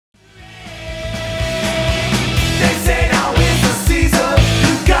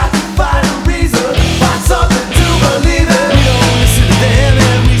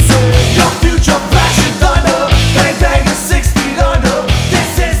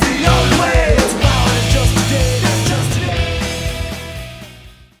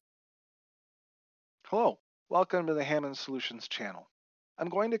Welcome to the Hammond Solutions channel. I'm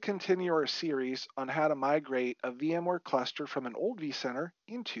going to continue our series on how to migrate a VMware cluster from an old vCenter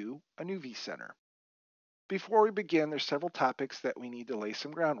into a new vCenter. Before we begin, there's several topics that we need to lay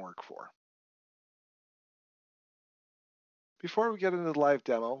some groundwork for. Before we get into the live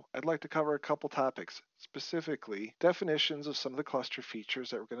demo, I'd like to cover a couple topics, specifically definitions of some of the cluster features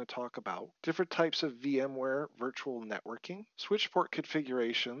that we're going to talk about, different types of VMware virtual networking, switch port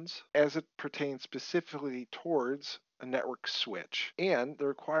configurations as it pertains specifically towards a network switch, and the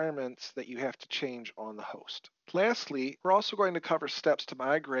requirements that you have to change on the host. Lastly, we're also going to cover steps to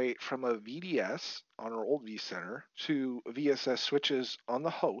migrate from a VDS on our old vCenter to VSS switches on the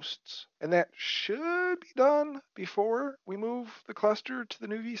hosts, and that should be done before we move the cluster to the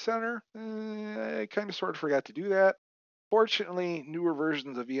new vCenter. I kind of sort of forgot to do that. Fortunately, newer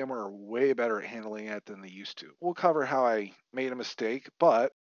versions of VMware are way better at handling it than they used to. We'll cover how I made a mistake,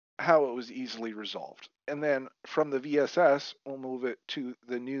 but how it was easily resolved. And then from the VSS, we'll move it to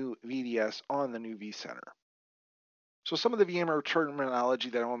the new VDS on the new vCenter. So some of the VMware terminology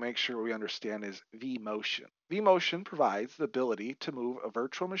that I want to make sure we understand is vMotion. vMotion provides the ability to move a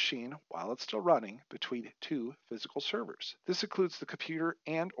virtual machine while it's still running between two physical servers. This includes the computer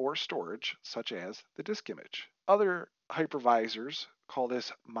and or storage, such as the disk image. Other hypervisors call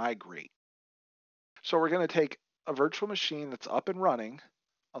this migrate. So we're going to take a virtual machine that's up and running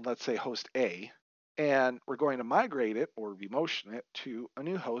on, let's say, host A, and we're going to migrate it or vMotion it to a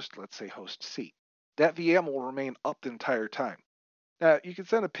new host, let's say host C. That VM will remain up the entire time. Now, you can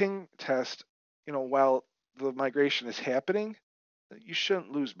send a ping test, while the migration is happening. You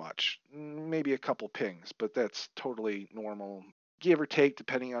shouldn't lose much, maybe a couple pings, but that's totally normal, give or take,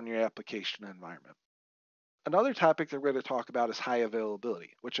 depending on your application environment. Another topic that we're going to talk about is high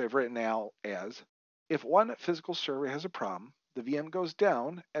availability, which I've written out as if one physical server has a problem, the VM goes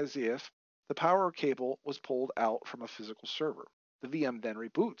down as if the power cable was pulled out from a physical server. The VM then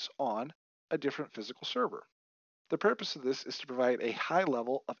reboots on a different physical server. The purpose of this is to provide a high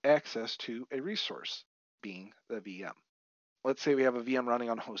level of access to a resource, being the VM. Let's say we have a VM running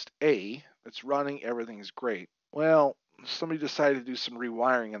on host A, it's running, everything's great. Well, somebody decided to do some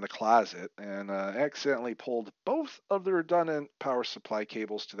rewiring in the closet and accidentally pulled both of the redundant power supply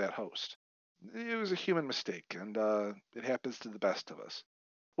cables to that host. It was a human mistake, and it happens to the best of us.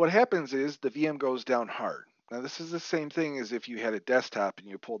 What happens is the VM goes down hard. Now, this is the same thing as if you had a desktop and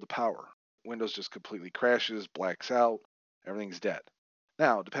you pulled the power. Windows just completely crashes, blacks out, everything's dead.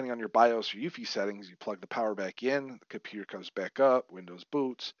 Now, depending on your BIOS or UEFI settings, you plug the power back in, the computer comes back up, Windows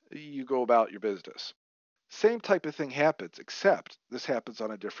boots, you go about your business. Same type of thing happens, except this happens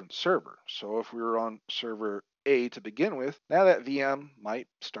on a different server. So if we were on server A to begin with, now that VM might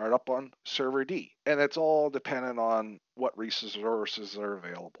start up on server D, and it's all dependent on what resources are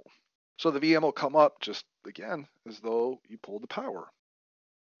available. So the VM will come up just, again, as though you pulled the power.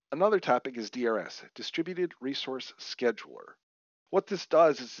 Another topic is DRS, Distributed Resource Scheduler. What this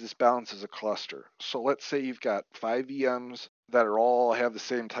does is this balances a cluster. So let's say you've got 5 VMs that are all have the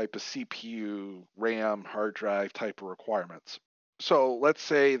same type of CPU, RAM, hard drive type of requirements. So let's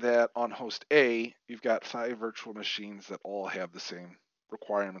say that on host A, you've got 5 virtual machines that all have the same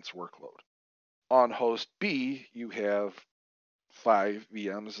requirements workload. On host B, you have 5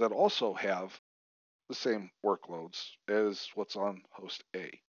 VMs that also have the same workloads as what's on host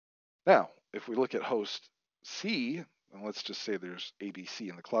A. Now, if we look at host C, and let's just say there's ABC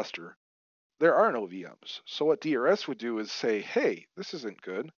in the cluster, there are no VMs. So what DRS would do is say, hey, this isn't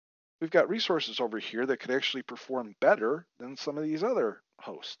good. We've got resources over here that could actually perform better than some of these other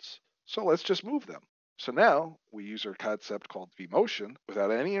hosts. So let's just move them. So now we use our concept called vMotion. Without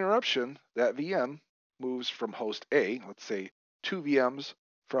any interruption, that VM moves from host A, let's say 2 VMs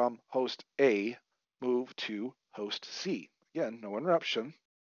from host A move to host C. Again, no interruption.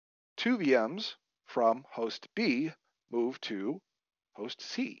 2 VMs from host B move to host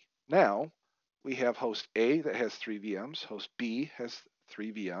C. Now we have host A that has 3 VMs, host B has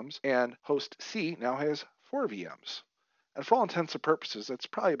 3 VMs, and host C now has 4 VMs. And for all intents and purposes, that's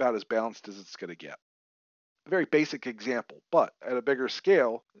probably about as balanced as it's going to get. A very basic example, but at a bigger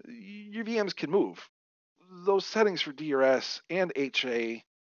scale, your VMs can move. Those settings for DRS and HA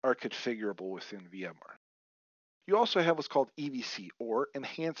are configurable within VMware. You also have what's called EVC, or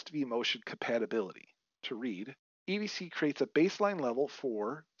Enhanced vMotion Compatibility. To read, EVC creates a baseline level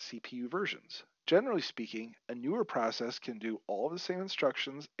for CPU versions. Generally speaking, a newer process can do all of the same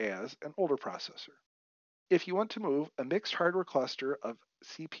instructions as an older processor. If you want to move a mixed hardware cluster of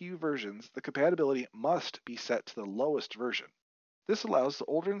CPU versions, the compatibility must be set to the lowest version. This allows the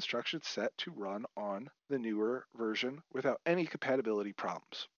older instruction set to run on the newer version without any compatibility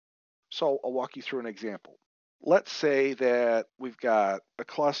problems. So I'll walk you through an example. Let's say that we've got a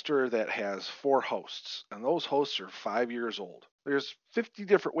cluster that has 4 hosts, and those hosts are 5 years old. There's 50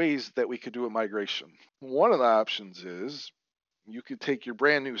 different ways that we could do a migration. One of the options is you could take your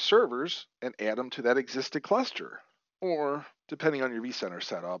brand new servers and add them to that existing cluster. Or, depending on your vCenter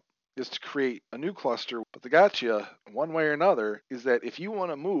setup, is to create a new cluster. But the gotcha, one way or another, is that if you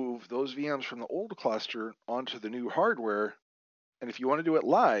want to move those VMs from the old cluster onto the new hardware, and if you want to do it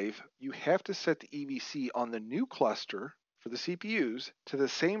live, you have to set the EVC on the new cluster for the CPUs to the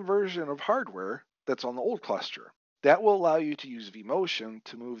same version of hardware that's on the old cluster. That will allow you to use vMotion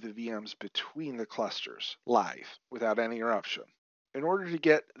to move the VMs between the clusters live without any interruption. In order to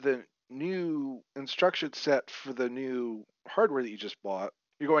get the new instruction set for the new hardware that you just bought,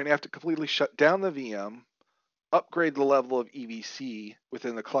 you're going to have to completely shut down the VM, upgrade the level of EVC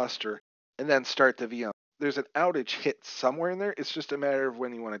within the cluster, and then start the VM. There's an outage hit somewhere in there. It's just a matter of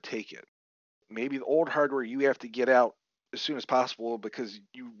when you want to take it. Maybe the old hardware you have to get out as soon as possible because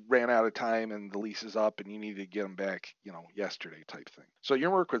you ran out of time and the lease is up and you need to get them back, yesterday type thing. So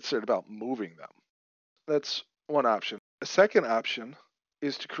your work would sit about moving them. That's one option. A second option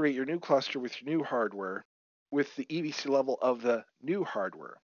is to create your new cluster with your new hardware with the EVC level of the new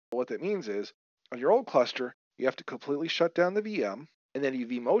hardware. What that means is on your old cluster, you have to completely shut down the VM and then you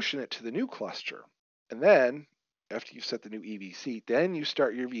vMotion it to the new cluster. And then after you've set the new EVC, then you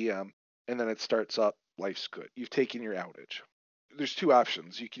start your VM and then it starts up. Life's good. You've taken your outage. There's 2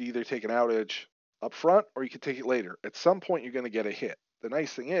 options. You could either take an outage up front or you could take it later. At some point, you're going to get a hit. The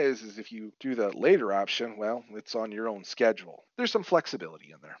nice thing is if you do the later option, well, it's on your own schedule. There's some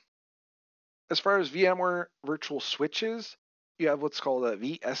flexibility in there. As far as VMware virtual switches, you have what's called a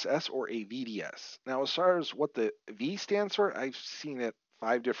VSS or a VDS. Now, as far as what the V stands for, I've seen it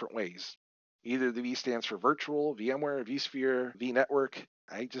 5 different ways. Either the V stands for virtual, VMware, vSphere, vNetwork.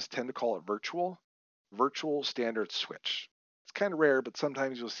 I just tend to call it virtual standard switch. It's kind of rare, but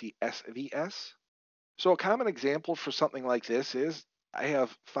sometimes you'll see SVS. So a common example for something like this is I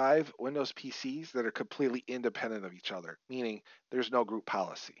have 5 Windows PCs that are completely independent of each other, meaning there's no group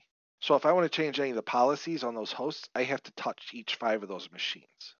policy. So if I want to change any of the policies on those hosts, I have to touch each 5 of those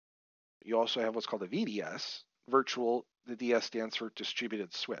machines. You also have what's called a VDS, virtual, the DS stands for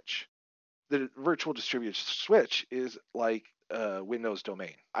distributed switch. The virtual distributed switch is like a Windows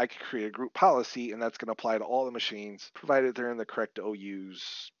domain. I could create a group policy, and that's going to apply to all the machines, provided they're in the correct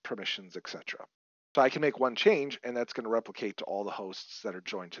OUs, permissions, etc. So I can make one change, and that's going to replicate to all the hosts that are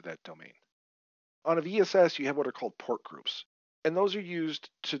joined to that domain. On a VSS, you have what are called port groups, and those are used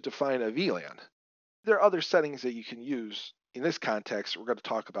to define a VLAN. There are other settings that you can use. In this context, we're going to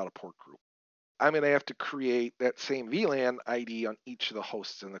talk about a port group. I'm going to have to create that same VLAN ID on each of the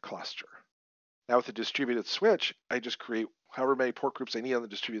hosts in the cluster. Now with a distributed switch, I just create however many port groups I need on the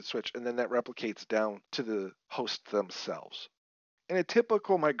distributed switch, and then that replicates down to the host themselves. In a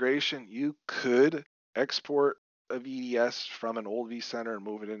typical migration, you could export a VDS from an old vCenter and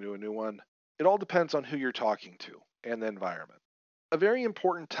move it into a new one. It all depends on who you're talking to and the environment. A very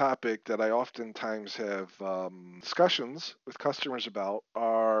important topic that I oftentimes have discussions with customers about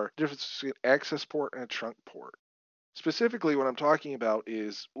are the difference between access port and a trunk port. Specifically, what I'm talking about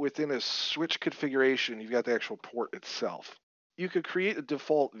is within a switch configuration, you've got the actual port itself. You could create a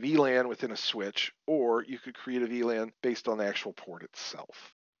default VLAN within a switch, or you could create a VLAN based on the actual port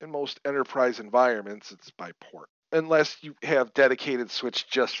itself. In most enterprise environments, it's by port, unless you have dedicated switch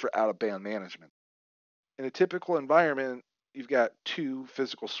just for out-of-band management. In a typical environment, you've got 2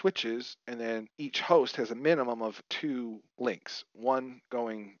 physical switches, and then each host has a minimum of 2 links, one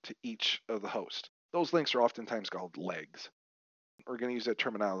going to each of the hosts. Those links are oftentimes called legs. We're going to use that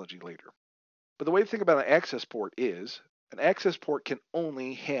terminology later. But the way to think about an access port is an access port can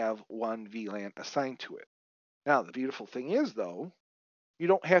only have one VLAN assigned to it. Now, the beautiful thing is, though, you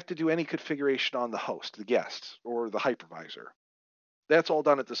don't have to do any configuration on the host, the guest, or the hypervisor. That's all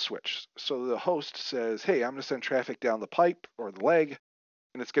done at the switch. So the host says, hey, I'm going to send traffic down the pipe or the leg,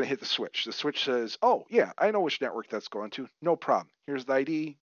 and it's going to hit the switch. The switch says, oh, yeah, I know which network that's going to. No problem. Here's the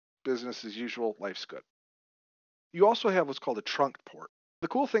ID. Business as usual, life's good. You also have what's called a trunk port. The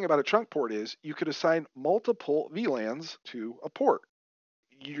cool thing about a trunk port is you could assign multiple VLANs to a port.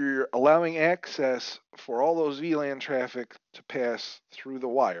 You're allowing access for all those VLAN traffic to pass through the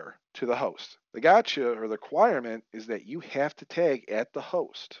wire to the host. The gotcha or the requirement is that you have to tag at the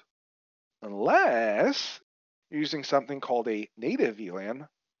host, unless you're using something called a native VLAN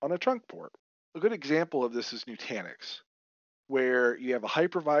on a trunk port. A good example of this is Nutanix, where you have a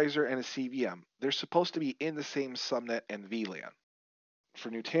hypervisor and a CVM. They're supposed to be in the same subnet and VLAN. For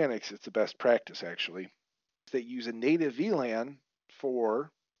Nutanix, it's the best practice, actually. They use a native VLAN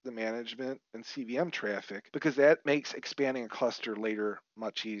for the management and CVM traffic because that makes expanding a cluster later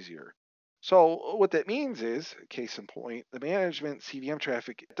much easier. So what that means is, case in point, the management CVM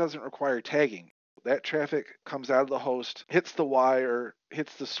traffic doesn't require tagging. That traffic comes out of the host, hits the wire,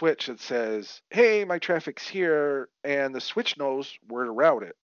 hits the switch that says, hey, my traffic's here, and the switch knows where to route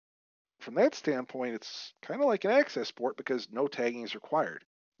it. From that standpoint, it's kind of like an access port because no tagging is required.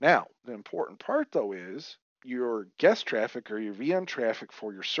 Now, the important part though is your guest traffic or your VM traffic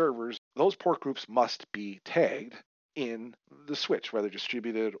for your servers, those port groups must be tagged in the switch, whether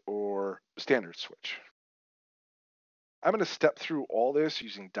distributed or standard switch. I'm going to step through all this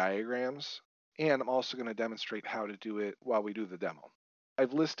using diagrams, and I'm also going to demonstrate how to do it while we do the demo.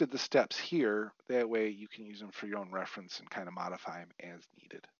 I've listed the steps here, that way you can use them for your own reference and kind of modify them as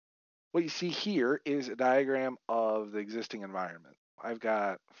needed. What you see here is a diagram of the existing environment. I've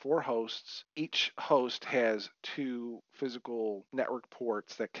got 4 hosts. Each host has 2 physical network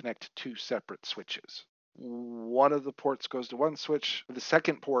ports that connect to 2 separate switches. One of the ports goes to one switch, the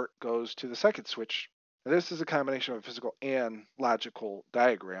second port goes to the second switch. Now, this is a combination of a physical and logical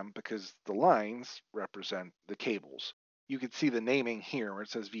diagram because the lines represent the cables. You can see the naming here where it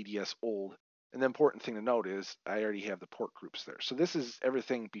says VDS old. And the important thing to note is I already have the port groups there. So this is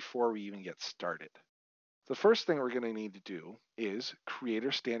everything before we even get started. The first thing we're going to need to do is create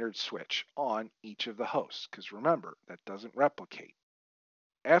a standard switch on each of the hosts, because remember, that doesn't replicate.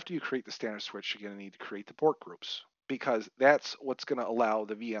 After you create the standard switch, you're going to need to create the port groups, because that's what's going to allow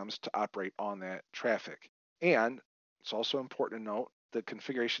the VMs to operate on that traffic. And it's also important to note the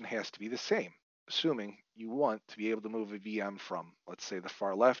configuration has to be the same, assuming you want to be able to move a VM from, let's say, the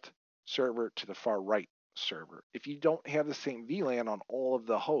far left server to the far right server. If you don't have the same VLAN on all of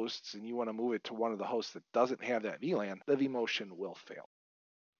the hosts and you want to move it to one of the hosts that doesn't have that VLAN, the vMotion will fail.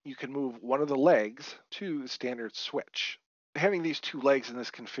 You can move one of the legs to the standard switch. Having these 2 legs in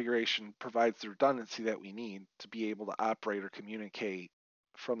this configuration provides the redundancy that we need to be able to operate or communicate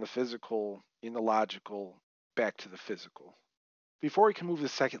from the physical in the logical back to the physical. Before we can move the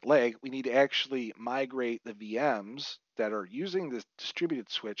second leg, we need to actually migrate the VMs that are using this distributed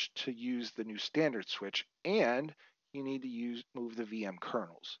switch to use the new standard switch, and you need to move the VM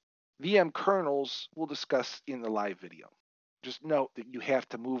kernels. VM kernels we'll discuss in the live video. Just note that you have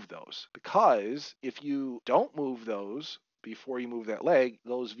to move those, because if you don't move those before you move that leg,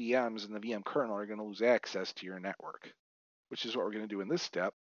 those VMs and the VM kernel are going to lose access to your network, which is what we're going to do in this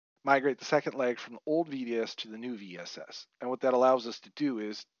step. Migrate the second leg from the old VDS to the new VSS. And what that allows us to do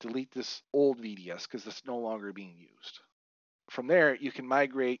is delete this old VDS because it's no longer being used. From there, you can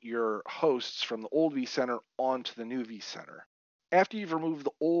migrate your hosts from the old vCenter onto the new vCenter. After you've removed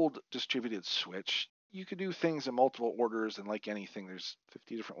the old distributed switch, you can do things in multiple orders, and like anything, there's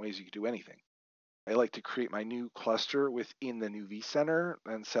 50 different ways you can do anything. I like to create my new cluster within the new vCenter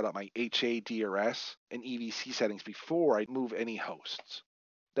and set up my HA, DRS, and EVC settings before I move any hosts.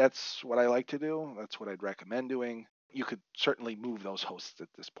 That's what I like to do. That's what I'd recommend doing. You could certainly move those hosts at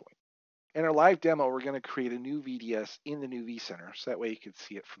this point. In our live demo, we're going to create a new VDS in the new vCenter, so that way you can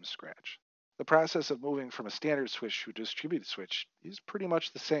see it from scratch. The process of moving from a standard switch to a distributed switch is pretty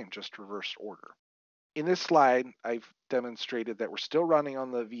much the same, just reversed order. In this slide, I've demonstrated that we're still running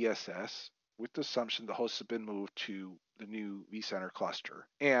on the VSS with the assumption the hosts have been moved to the new vCenter cluster.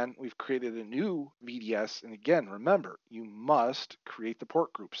 And we've created a new VDS. And again, remember, you must create the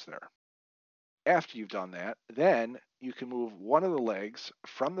port groups there. After you've done that, then you can move one of the legs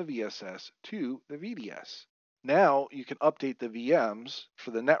from the VSS to the VDS. Now you can update the VMs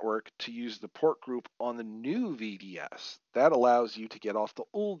for the network to use the port group on the new VDS. That allows you to get off the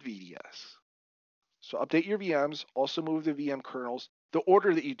old VDS. So update your VMs, also move the VM kernels. The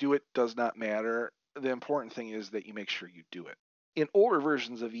order that you do it does not matter. The important thing is that you make sure you do it. In older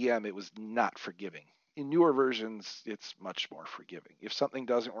versions of VM, it was not forgiving. In newer versions, it's much more forgiving. If something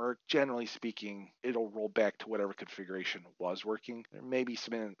doesn't work, generally speaking, it'll roll back to whatever configuration was working. There may be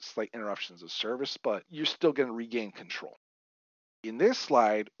some slight interruptions of service, but you're still going to regain control. In this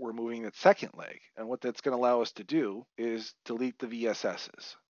slide, we're moving that second leg, and what that's going to allow us to do is delete the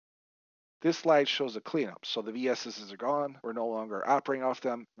VSSs. This slide shows a cleanup. So the VSSs are gone. We're no longer operating off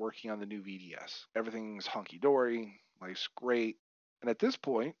them, working on the new VDS. Everything's hunky-dory. Life's great. And at this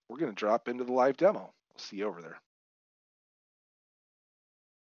point, we're going to drop into the live demo. We'll see you over there.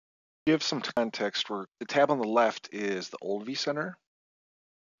 Give some context where the tab on the left is the old vCenter.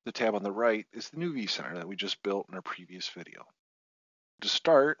 The tab on the right is the new vCenter that we just built in our previous video. To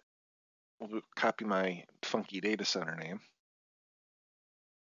start, we'll copy my funky data center name.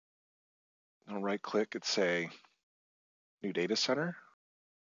 I'll right click and say new data center,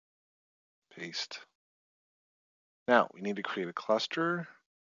 paste. Now we need to create a cluster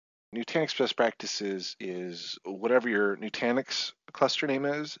Nutanix best practices is whatever your Nutanix cluster name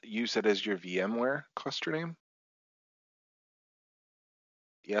is, use it as your VMware cluster name.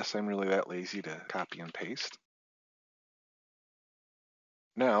 Yes, I'm really that lazy to copy and paste.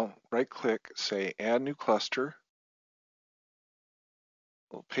 Now, right-click, say Add New Cluster.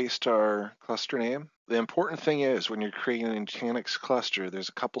 We'll paste our cluster name. The important thing is when you're creating a Nutanix cluster, there's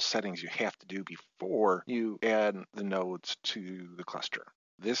a couple settings you have to do before you add the nodes to the cluster.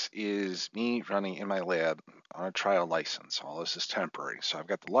 This is me running in my lab on a trial license. All this is temporary. So I've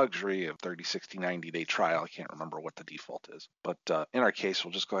got the luxury of 30, 60, 90-day trial. I can't remember what the default is. But in our case,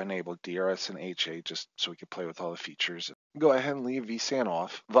 we'll just go ahead and enable DRS and HA just so we can play with all the features. Go ahead and leave vSAN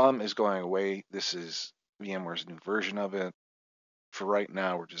off. VUM is going away. This is VMware's new version of it. For right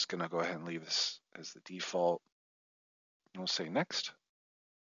now, we're just going to go ahead and leave this as the default. We'll say next.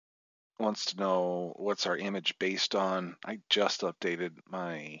 Wants to know what's our image based on. I just updated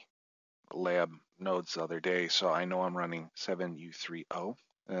my lab nodes the other day, so I know I'm running 7U30,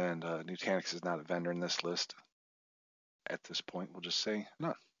 and Nutanix is not a vendor in this list. At this point, we'll just say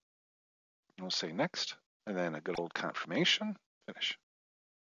none. We'll say next, and then a good old confirmation, finish.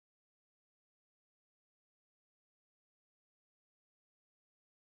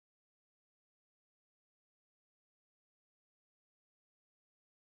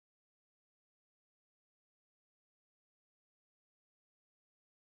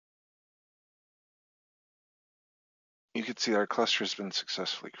 You can see our cluster has been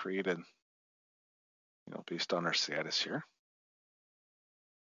successfully created, based on our status here.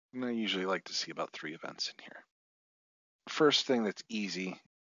 And I usually like to see about 3 events in here. First thing that's easy,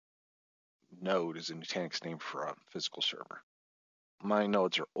 node is a Nutanix name for a physical server. My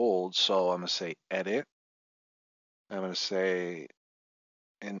nodes are old, so I'm going to say edit. I'm going to say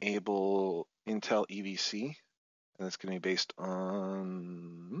enable Intel EVC, and it's going to be based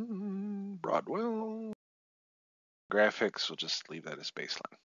on Broadwell. Graphics, we'll just leave that as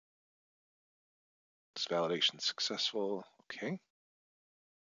baseline. This validation successful, okay.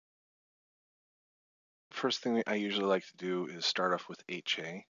 First thing I usually like to do is start off with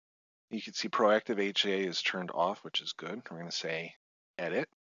HA. You can see proactive HA is turned off, which is good. We're going to say edit.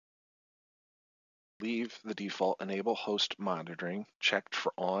 Leave the default enable host monitoring checked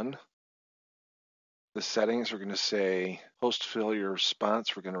for on. The settings, we're going to say host failure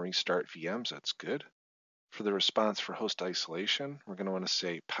response, we're going to restart VMs, that's good. For the response for host isolation, we're going to want to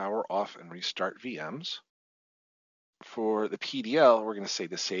say power off and restart VMs. For the PDL, we're going to say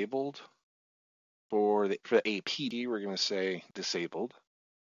disabled. For the APD, we're going to say disabled.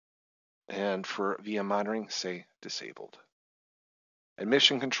 And for VM monitoring, say disabled.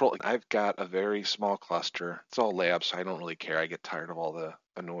 Admission control, I've got a very small cluster. It's all lab, so I don't really care. I get tired of all the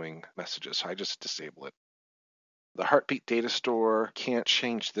annoying messages, so I just disable it. The heartbeat data store, can't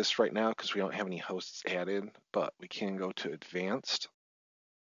change this right now because we don't have any hosts added, but we can go to advanced.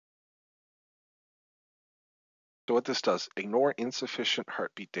 So what this does, ignore insufficient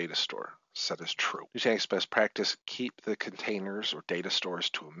heartbeat data store, set as true. Nutanix best practice, keep the containers or data stores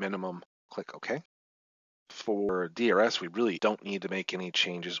to a minimum, click OK. For DRS, we really don't need to make any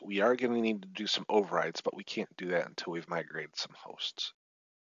changes. We are going to need to do some overrides, but we can't do that until we've migrated some hosts.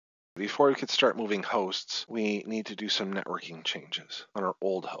 Before we could start moving hosts, we need to do some networking changes on our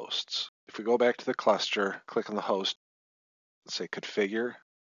old hosts. If we go back to the cluster, click on the host, say configure,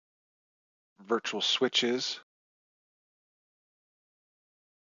 virtual switches,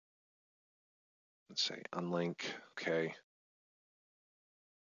 let's say unlink, okay,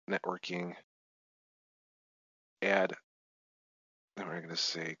 networking, add, then we're going to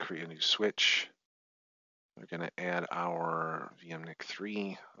say create a new switch. We're going to add our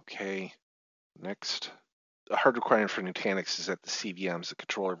VMNIC3, okay, next. The hard requirement for Nutanix is that the CVMs, the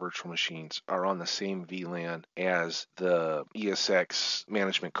controller virtual machines, are on the same VLAN as the ESX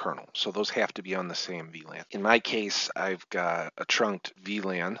management kernel. So those have to be on the same VLAN. In my case, I've got a trunked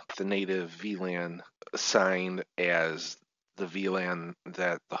VLAN, the native VLAN assigned as the VLAN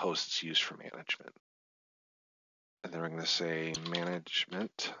that the hosts use for management. And then we're going to say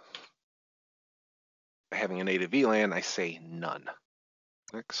management. Having a native VLAN, I say none.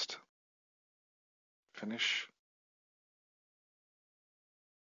 Next. Finish.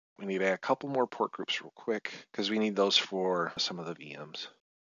 We need to add a couple more port groups real quick because we need those for some of the VMs.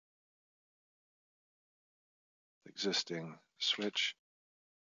 Existing switch.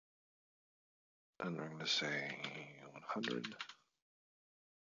 And we're going to say 100.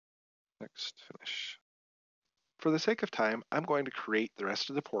 Next, finish. For the sake of time, I'm going to create the rest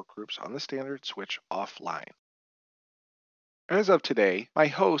of the port groups on the standard switch offline. As of today, my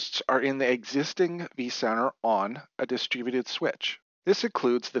hosts are in the existing vCenter on a distributed switch. This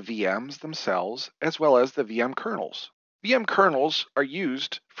includes the VMs themselves as well as the VM kernels. VM kernels are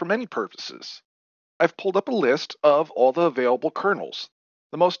used for many purposes. I've pulled up a list of all the available kernels.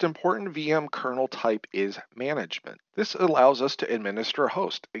 The most important VM kernel type is management. This allows us to administer a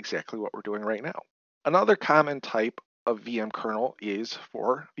host, exactly what we're doing right now. Another common type of VM kernel is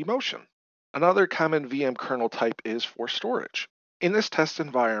for vMotion. Another common VM kernel type is for storage. In this test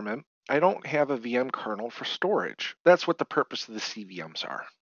environment, I don't have a VM kernel for storage. That's what the purpose of the CVMs are.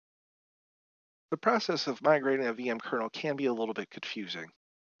 The process of migrating a VM kernel can be a little bit confusing.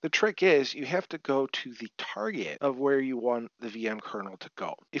 The trick is you have to go to the target of where you want the VM kernel to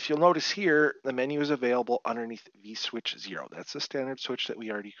go. If you'll notice here, the menu is available underneath vSwitch 0. That's the standard switch that we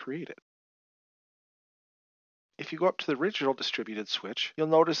already created. If you go up to the original distributed switch, you'll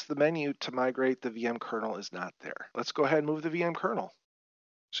notice the menu to migrate the VM kernel is not there. Let's go ahead and move the VM kernel.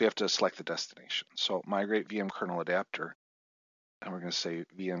 So you have to select the destination. So migrate VM kernel adapter, and we're going to say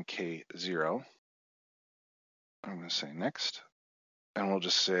VMK0. I'm going to say next, and we'll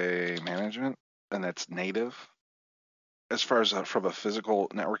just say management, and that's native. As far as from a physical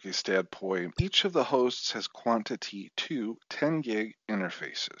networking standpoint, each of the hosts has quantity 2 10 gig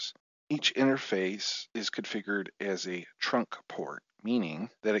interfaces. Each interface is configured as a trunk port, meaning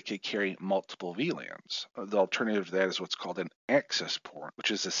that it could carry multiple VLANs. The alternative to that is what's called an access port,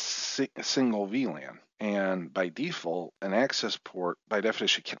 which is a single VLAN. And by default, an access port, by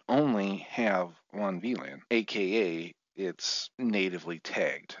definition, can only have one VLAN, aka it's natively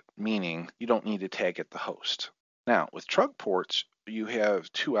tagged, meaning you don't need to tag it the host. Now, with trunk ports, you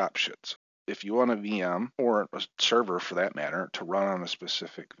have two options. If you want a VM, or a server for that matter, to run on a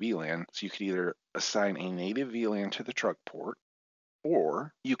specific VLAN, so you could either assign a native VLAN to the trunk port,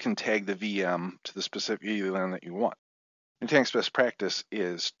 or you can tag the VM to the specific VLAN that you want. Nutank's best practice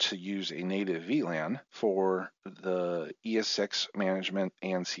is to use a native VLAN for the ESX management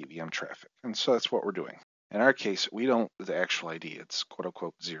and CVM traffic. And so that's what we're doing. In our case, we don't the actual ID, it's quote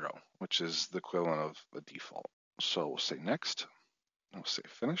unquote 0, which is the equivalent of the default. So we'll say next, we'll say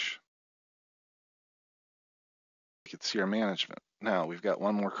finish. You can see our management. Now we've got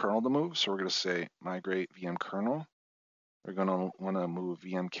one more kernel to move, so we're going to say migrate VM kernel. We're going to want to move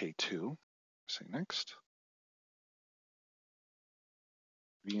VMK2. Say next.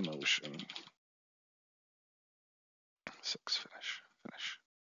 vMotion. 6 finish.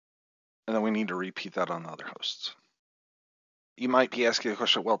 And then we need to repeat that on the other hosts. You might be asking the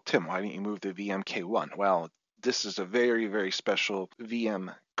question, well, Tim, why didn't you move to VMK1? Well, this is a very, very special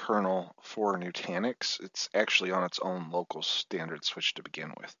VM kernel for Nutanix. It's actually on its own local standard switch to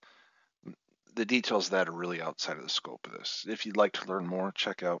begin with. The details of that are really outside of the scope of this. If you'd like to learn more,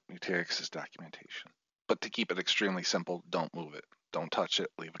 check out Nutanix's documentation. But to keep it extremely simple, don't move it. Don't touch it,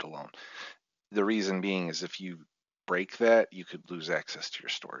 leave it alone. The reason being is if you break that, you could lose access to your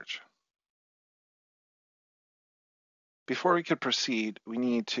storage. Before we could proceed, we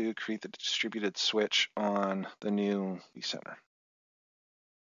need to create the distributed switch on the new vCenter.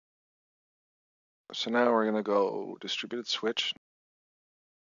 So now we're going to go distributed switch,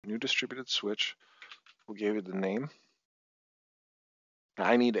 new distributed switch. We'll give it the name. Now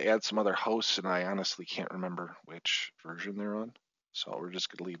I need to add some other hosts, and I honestly can't remember which version they're on. So we're just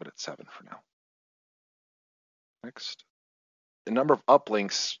going to leave it at 7 for now. Next. The number of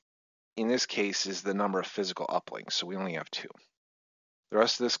uplinks in this case is the number of physical uplinks, so we only have 2. The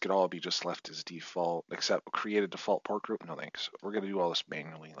rest of this could all be just left as default, except create a default port group. No thanks. We're going to do all this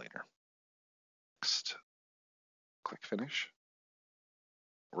manually later. Next, click finish.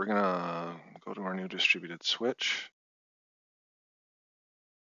 We're going to go to our new distributed switch.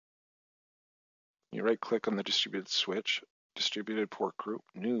 You right click on the distributed switch, distributed port group,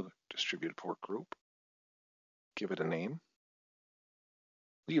 new distributed port group. Give it a name.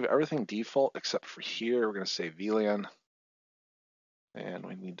 Leave everything default except for here. We're going to say VLAN. And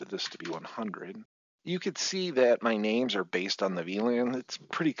we need this to be 100. You could see that my names are based on the VLAN. It's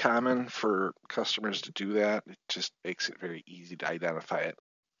pretty common for customers to do that. It just makes it very easy to identify it.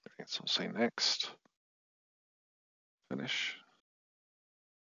 Okay, so we'll say next. Finish.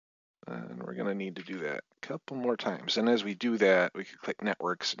 And we're going to need to do that a couple more times. And as we do that, we can click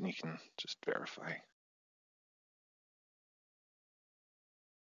networks and you can just verify.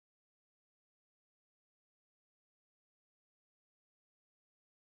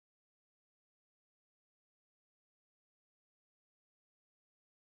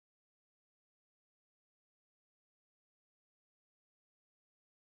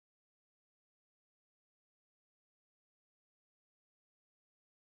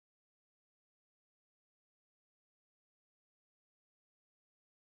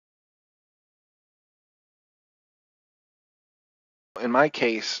 in my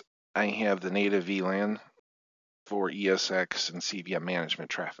case, I have the native VLAN for ESX and CVM management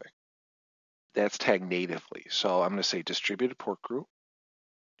traffic. That's tagged natively. So I'm going to say distributed port group,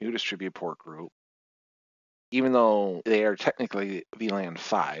 new distributed port group, even though they are technically VLAN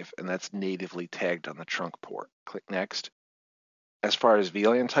 5, and that's natively tagged on the trunk port. Click next. As far as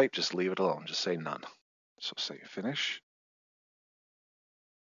VLAN type, just leave it alone. Just say none. So say finish.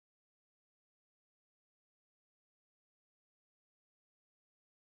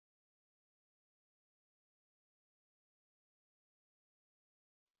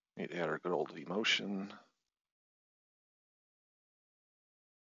 Need to add our good old vMotion.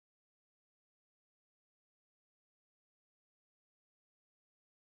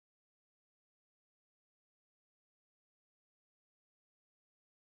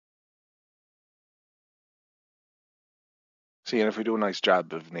 See, and if we do a nice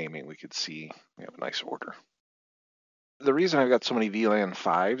job of naming, we could see we have a nice order. The reason I've got so many VLAN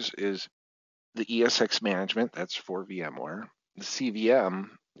 5s is the ESX management, that's for VMware. The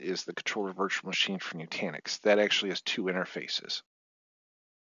CVM is the controller virtual machine for Nutanix. That actually has two interfaces.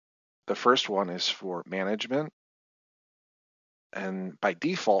 The first one is for management, and by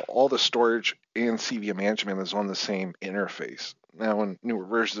default, all the storage and CVM management is on the same interface. Now, in newer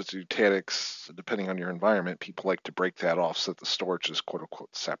versions of Nutanix, depending on your environment, people like to break that off so that the storage is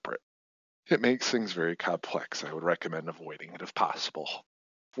quote-unquote separate. It makes things very complex. I would recommend avoiding it if possible.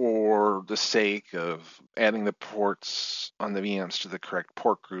 For the sake of adding the ports on the VMs to the correct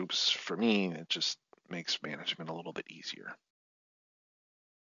port groups, for me, it just makes management a little bit easier.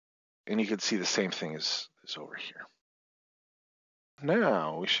 And you can see the same thing is over here.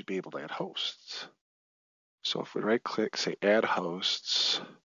 Now we should be able to add hosts. So if we right click, say add hosts,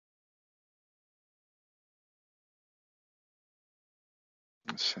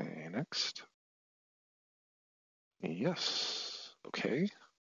 and say next. Yes, okay.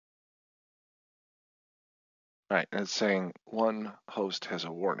 All right, and it's saying one host has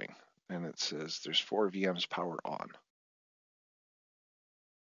a warning, and it says there's 4 VMs powered on.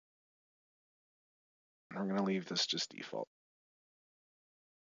 And we're gonna leave this just default.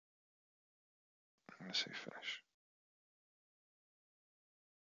 I'm gonna say finish.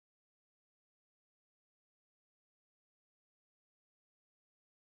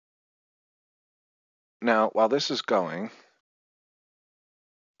 Now, while this is going,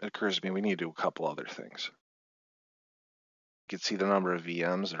 it occurs to me we need to do a couple other things. You can see the number of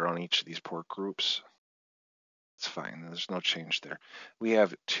VMs that are on each of these port groups. It's fine, there's no change there. We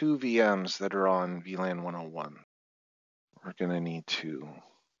have 2 VMs that are on VLAN 101. We're gonna need to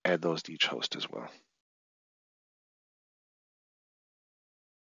add those to each host as well.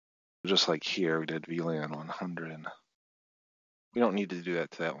 Just like here, we did VLAN 100. We don't need to do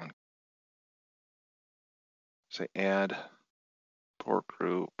that to that one. Say add port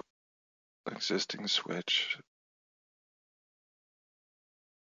group, existing switch.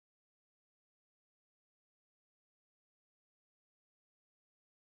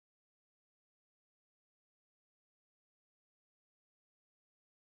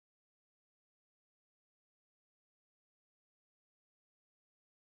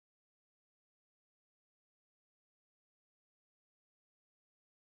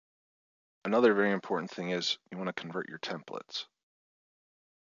 Another very important thing is you want to convert your templates.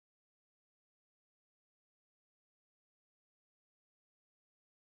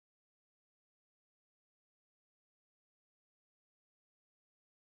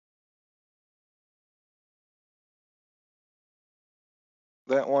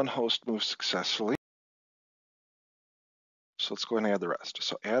 That one host moved successfully. So let's go ahead and add the rest.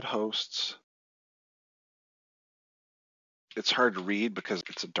 So add hosts. It's hard to read because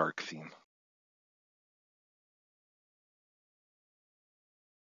it's a dark theme.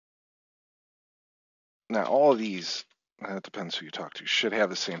 Now all of these, it depends who you talk to, should have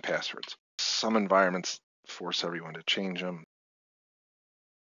the same passwords. Some environments force everyone to change them.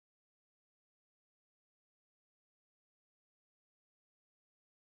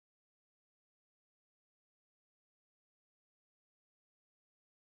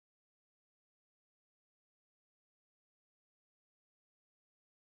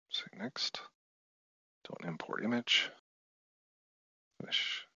 Say next. Don't import image.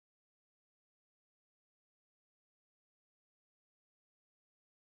 Finish.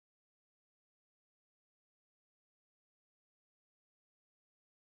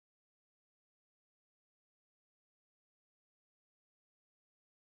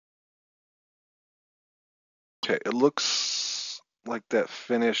 Okay, it looks like that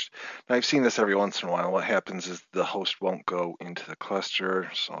finished. Now I've seen this every once in a while. What happens is the host won't go into the cluster,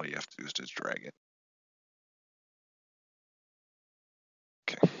 so all you have to do is just drag it.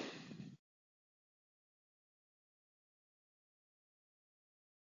 Okay.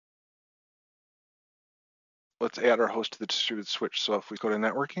 Let's add our host to the distributed switch. So if we go to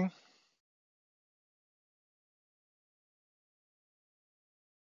networking,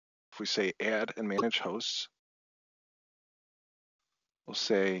 if we say add and manage hosts, we'll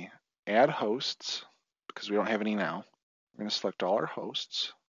say add hosts because we don't have any now. We're going to select all our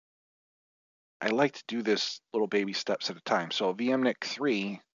hosts. I like to do this little baby steps at a time. So VMNIC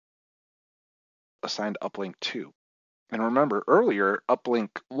 3 assigned uplink 2. And remember earlier, uplink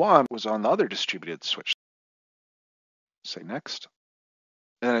 1 was on the other distributed switch. Say next.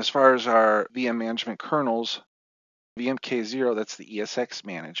 And then as far as our VM management kernels, VMK0, that's the ESX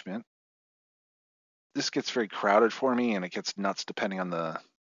management. This gets very crowded for me and it gets nuts depending on the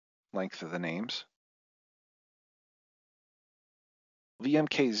length of the names.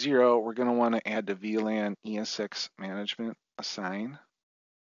 VMK0, we're going to want to add to VLAN ESX management assign.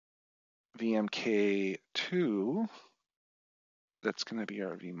 VMK2, that's going to be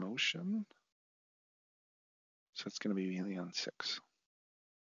our vMotion. So it's going to be VLAN 6.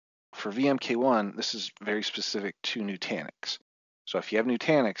 For VMK1, this is very specific to Nutanix. So if you have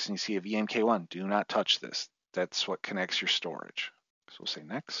Nutanix and you see a VMK1, do not touch this. That's what connects your storage. So we'll say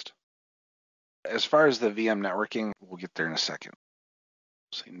next. As far as the VM networking, we'll get there in a second.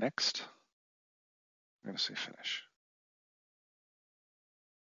 We'll say next. I'm going to say finish.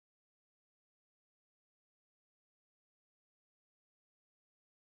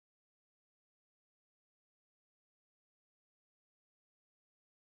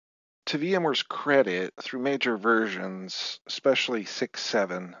 To VMware's credit, through major versions, especially 6,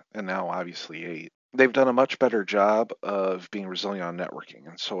 7, and now obviously 8, they've done a much better job of being resilient on networking.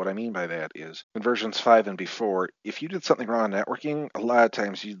 And so what I mean by that is in versions 5 and before, if you did something wrong on networking, a lot of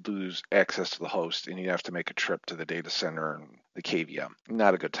times you'd lose access to the host and you'd have to make a trip to the data center and the KVM.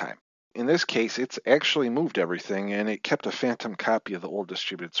 Not a good time. In this case, it's actually moved everything and it kept a phantom copy of the old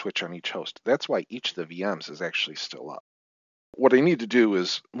distributed switch on each host. That's why each of the VMs is actually still up. What I need to do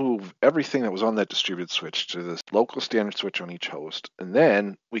is move everything that was on that distributed switch to this local standard switch on each host, and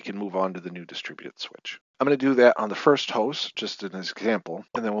then we can move on to the new distributed switch. I'm going to do that on the first host, just as an example,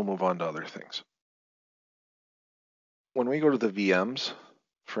 and then we'll move on to other things. When we go to the VMs,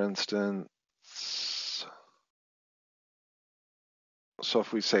 for instance, so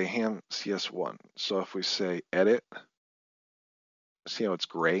if we say ham CS1, so if we say edit, see how it's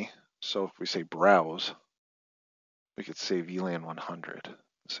gray? So if we say browse, we could say VLAN 100.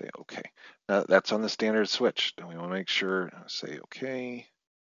 Say OK. Now that's on the standard switch. And we want to make sure, say OK.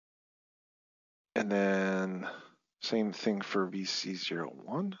 And then same thing for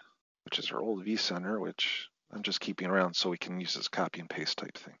VC01, which is our old vCenter, which I'm just keeping around so we can use this copy and paste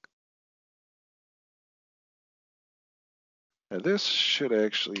type thing. Now this should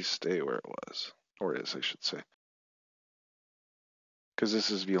actually stay where it was, or is, I should say. Because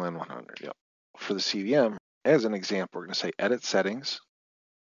this is VLAN 100, yep. For the CVM, as an example, we're going to say edit settings.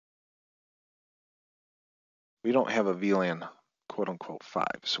 We don't have a VLAN quote unquote 5,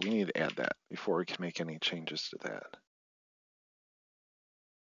 so we need to add that before we can make any changes to that.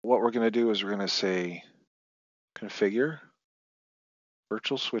 What we're going to do is we're going to say configure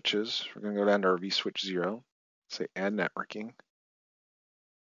virtual switches. We're going to go down to our vSwitch 0, say add networking.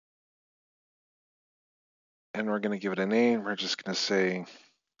 And we're going to give it a name. We're just going to say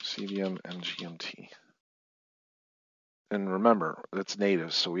CVM and GMT. And remember, it's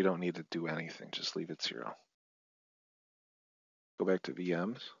native, so we don't need to do anything. Just leave it 0. Go back to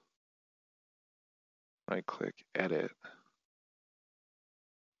VMs. Right click, edit.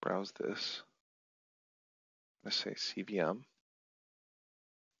 Browse this. Let's say CVM.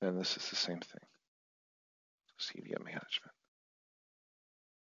 And this is the same thing. CVM management.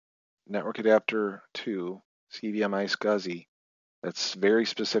 Network adapter 2, CVM iSCSI. That's very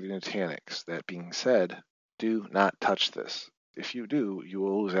specific to Nutanix. That being said, do not touch this. If you do, you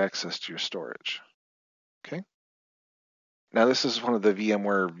will lose access to your storage. Okay? Now this is one of the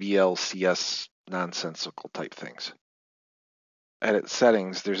VMware VLCS nonsensical type things. Edit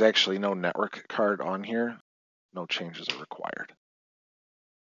settings, there's actually no network card on here. No changes are required.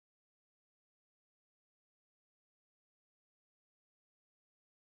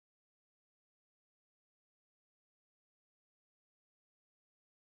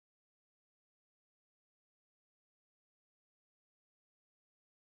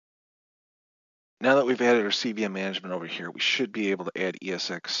 Now that we've added our CVM management over here, we should be able to add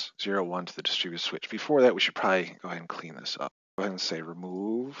ESX01 to the distributed switch. Before that, we should probably go ahead and clean this up. Go ahead and say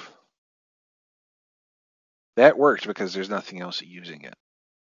remove. That worked because there's nothing else using it.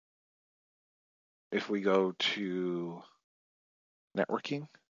 If we go to networking,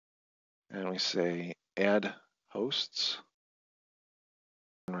 and we say add hosts,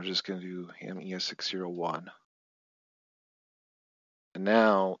 and we're just going to do ham ES601. And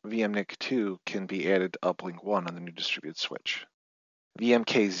now VMNIC2 can be added to uplink 1 on the new distributed switch.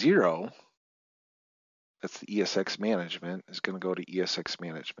 VMK0, that's the ESX management, is going to go to ESX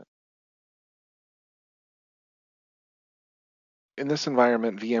management. In this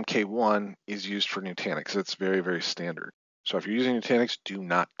environment, VMK1 is used for Nutanix. It's very, very standard. So if you're using Nutanix, do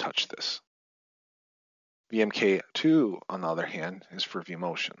not touch this. VMK2, on the other hand, is for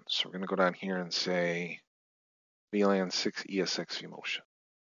vMotion. So we're going to go down here and say VLAN 6 ESX vMotion.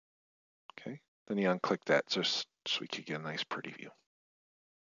 Okay, then you unclick that just so we could get a nice pretty view.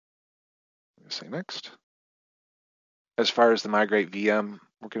 I'm going to say next. As far as the migrate VM,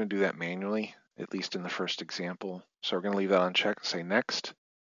 we're going to do that manually, at least in the first example. So we're going to leave that unchecked and say next,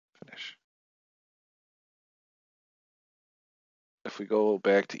 finish. If we go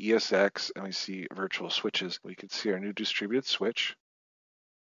back to ESX and we see virtual switches, we can see our new distributed switch.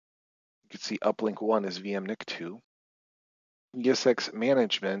 You can see uplink 1 is VMNIC2. ESX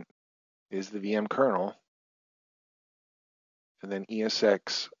management is the VM kernel. And then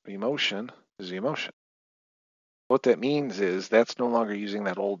ESX vMotion is vMotion. What that means is that's no longer using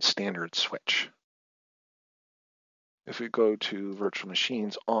that old standard switch. If we go to virtual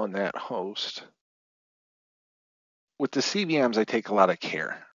machines on that host, with the CVMs, I take a lot of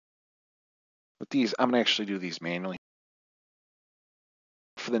care. With these, I'm going to actually do these manually.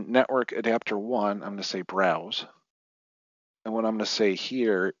 For the network adapter 1, I'm going to say browse. And what I'm going to say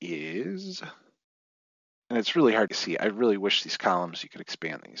here is, and it's really hard to see. I really wish these columns, you could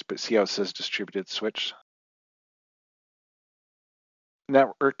expand these, but see how it says distributed switch?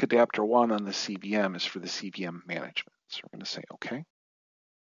 Network adapter 1 on the CVM is for the CVM management. So we're going to say OK.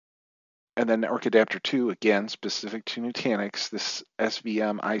 And then network adapter 2, again, specific to Nutanix, this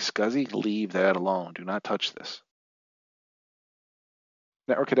SVM iSCSI, leave that alone. Do not touch this.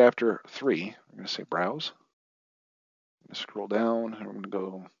 Network adapter 3, we're going to say browse. I'm going to scroll down, and we're going to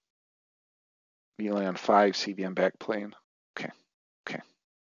go VLAN 5 CVM backplane. Okay, okay.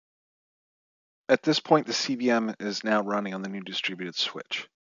 At this point, the CVM is now running on the new distributed switch.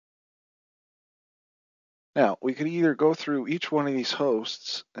 Now, we could either go through each one of these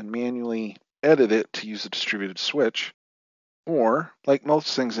hosts and manually edit it to use a distributed switch, or, like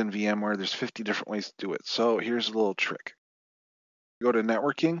most things in VMware, there's 50 different ways to do it. So here's a little trick. Go to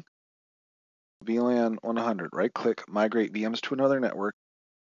networking, VLAN 100, right-click, migrate VMs to another network.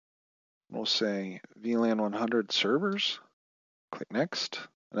 We'll say VLAN 100 servers, click next.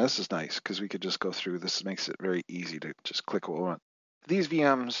 And this is nice because we could just go through. This makes it very easy to just click what we want. These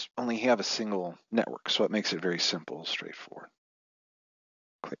VMs only have a single network, so it makes it very simple, straightforward.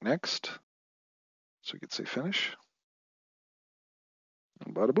 Click next. So we could say finish.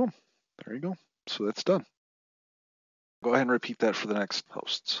 And bada boom. There you go. So that's done. Go ahead and repeat that for the next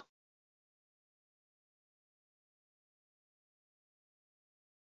hosts.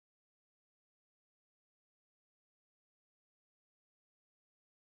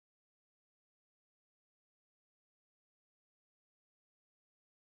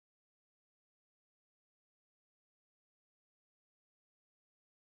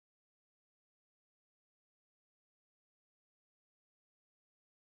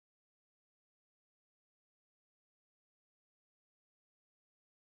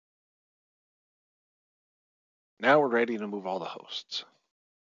 Now we're ready to move all the hosts.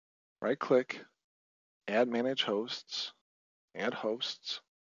 Right click, add manage hosts, add hosts,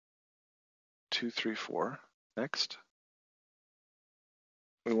 2, 3, 4. Next.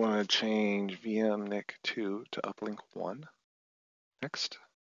 We want to change VMNIC2 to uplink 1. Next.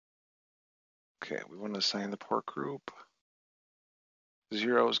 Okay, we want to assign the port group.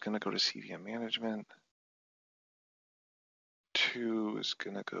 0 is going to go to CVM management. 2 is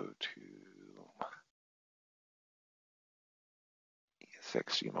going to go to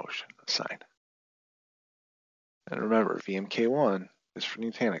ESX vMotion, assign. And remember, VMK1 is for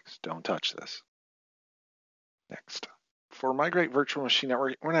Nutanix. Don't touch this. Next. For migrate virtual machine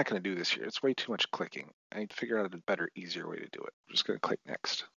network, we're not going to do this here. It's way too much clicking. I need to figure out a better, easier way to do it. I'm just going to click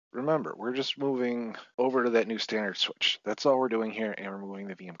next. Remember, we're just moving over to that new standard switch. That's all we're doing here, and we're moving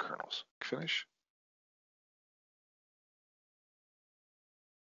the VM kernels. Finish.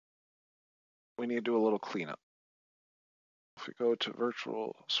 We need to do a little cleanup. If we go to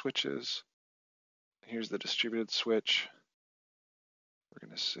virtual switches, here's the distributed switch. We're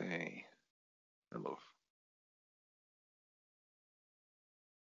going to say remove.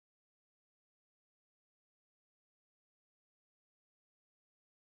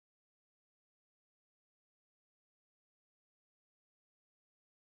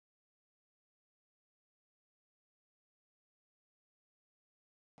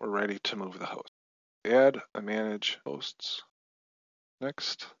 we're ready to move the host. Add a manage hosts.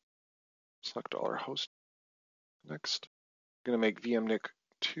 Next. Select all our hosts. Next. I'm going to make vmnic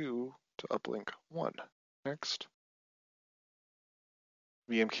 2 to uplink 1. Next.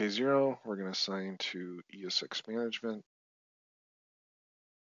 VMK0, we're going to assign to ESX management.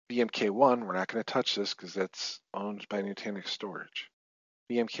 VMK1, we're not going to touch this because that's owned by Nutanix Storage.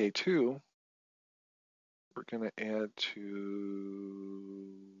 VMK2, we're going to add to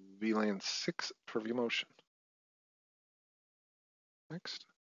VLAN 6 for vMotion. Next.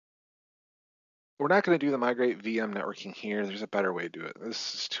 We're not going to do the migrate VM networking here. There's a better way to do it.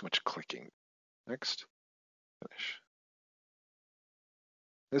 This is too much clicking. Next. Finish.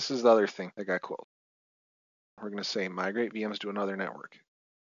 This is the other thing that got quoted. We're going to say migrate VMs to another network.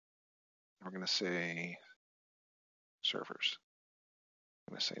 We're going to say servers.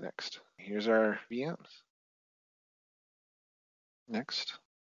 I'm going to say next. Here's our VMs. Next.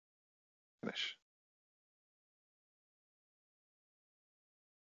 Finish.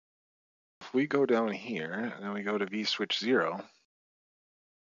 If we go down here, and then we go to vSwitch 0,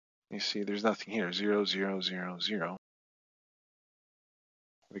 you see there's nothing here, 0, 0, 0, 0.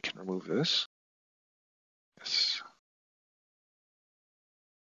 We can remove this. Yes.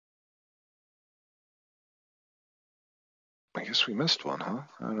 I guess we missed one, huh?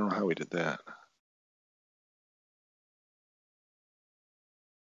 I don't know how we did that.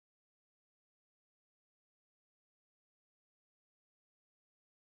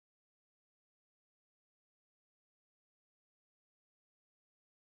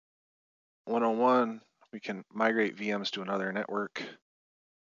 One-on-one, we can migrate VMs to another network.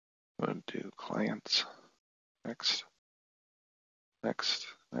 I'm going to do clients. Next. Next.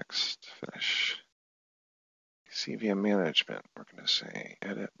 Next. Finish. CVM management. We're going to say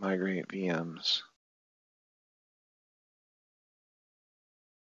edit migrate VMs.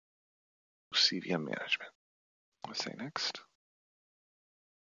 CVM management. Let's say next.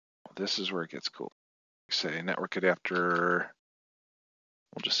 This is where it gets cool. We say network adapter.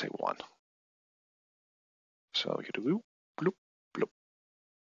 We'll just say 1. So we can do bloop, bloop.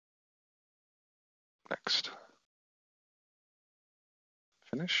 Next.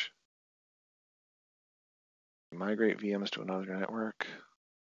 Finish. Migrate VMs to another network.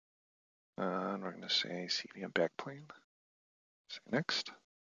 And we're going to say CVM backplane. Say next.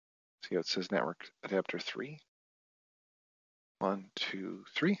 See how it says network adapter 3. 1, 2,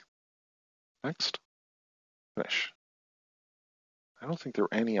 3. Next. Finish. I don't think there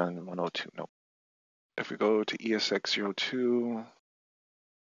were any on 102. Nope. If we go to ESX02,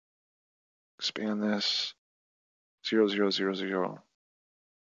 expand this, 0, 0, 0, 0.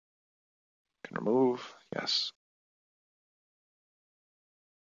 Can remove. Yes.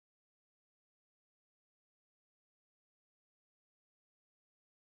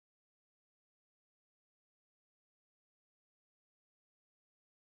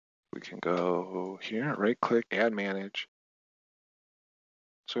 We can go here, right click, add manage.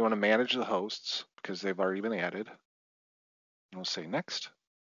 So we want to manage the hosts because they've already been added. And we'll say next.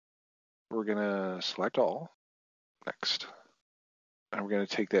 We're going to select all. Next. And we're going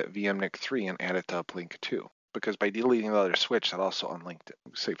to take that vMnic 3 and add it to uplink 2 because by deleting the other switch, that also unlinked it.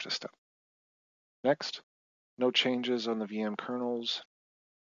 We saved this step. Next. No changes on the VM kernels.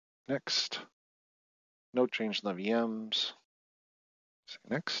 Next. No change in the VMs. Say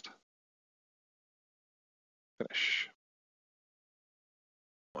next. Finish.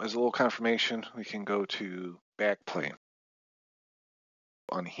 As a little confirmation, we can go to backplane.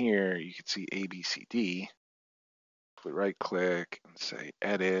 On here, you can see A, B, C, D. If we right click and say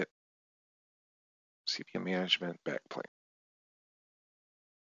edit, CVM management, backplane.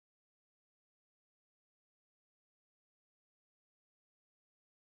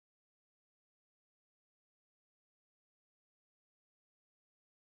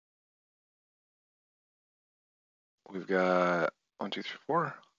 We've got 1, 2, 3,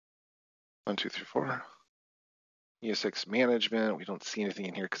 4. 1, 2, 3, 4. ESX management, we don't see anything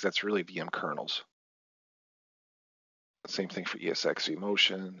in here because that's really VM kernels. Same thing for ESX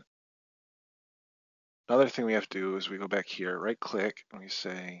vMotion. Another thing we have to do is we go back here, right click, and we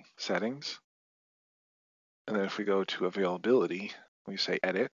say settings. And then if we go to availability, we say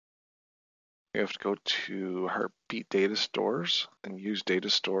edit. We have to go to Heartbeat data stores and use data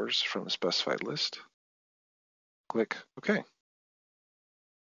stores from the specified list. Click OK.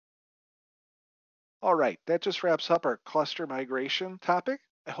 All right, that just wraps up our cluster migration topic.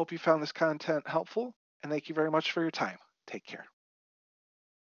 I hope you found this content helpful, and thank you very much for your time. Take care.